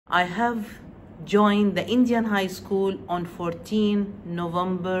I have joined the Indian High School on 14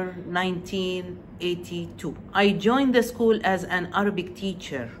 November 1982. I joined the school as an Arabic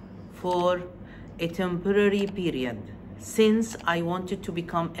teacher for a temporary period since I wanted to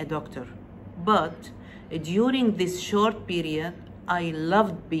become a doctor. But during this short period, I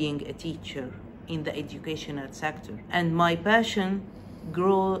loved being a teacher in the educational sector, and my passion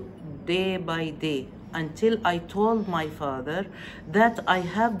grew day by day until I told my father that I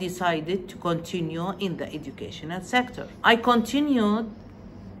have decided to continue in the educational sector. I continued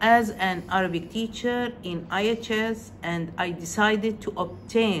as an Arabic teacher in IHS, and I decided to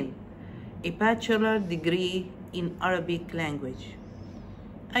obtain a bachelor degree in Arabic language.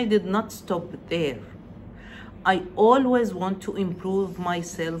 I did not stop there. I always want to improve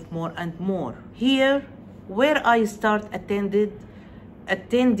myself more and more. Here, where I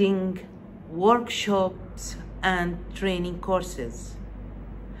attending workshops and training courses.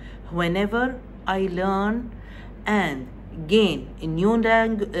 Whenever I learn and gain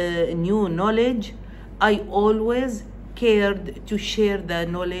new knowledge, I always cared to share the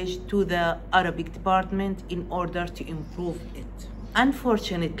knowledge to the Arabic department in order to improve it.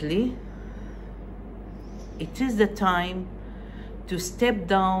 Unfortunately, it is the time to step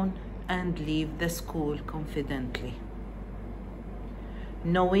down and leave the school confidently,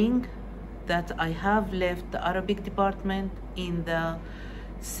 knowing that I have left the Arabic department in the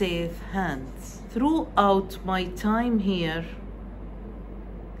safe hands. Throughout my time here,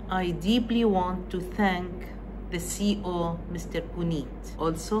 I deeply want to thank the CEO, Mr. Puneet.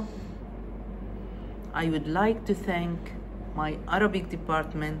 Also, I would like to thank my Arabic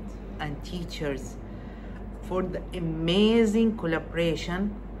department and teachers for the amazing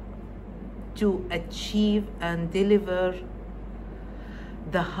collaboration to achieve and deliver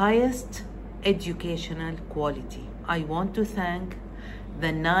the highest educational quality. I want to thank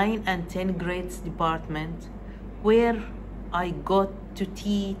the 9 and 10 grades department, where I got to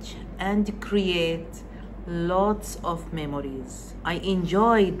teach and create lots of memories. I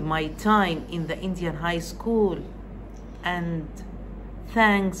enjoyed my time in the Indian High School, and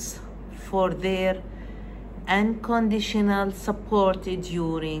thanks for their unconditional support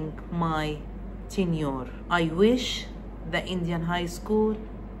during my tenure. I wish the Indian High School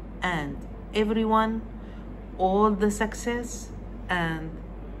and everyone all the success and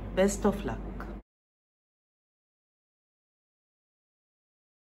best of luck.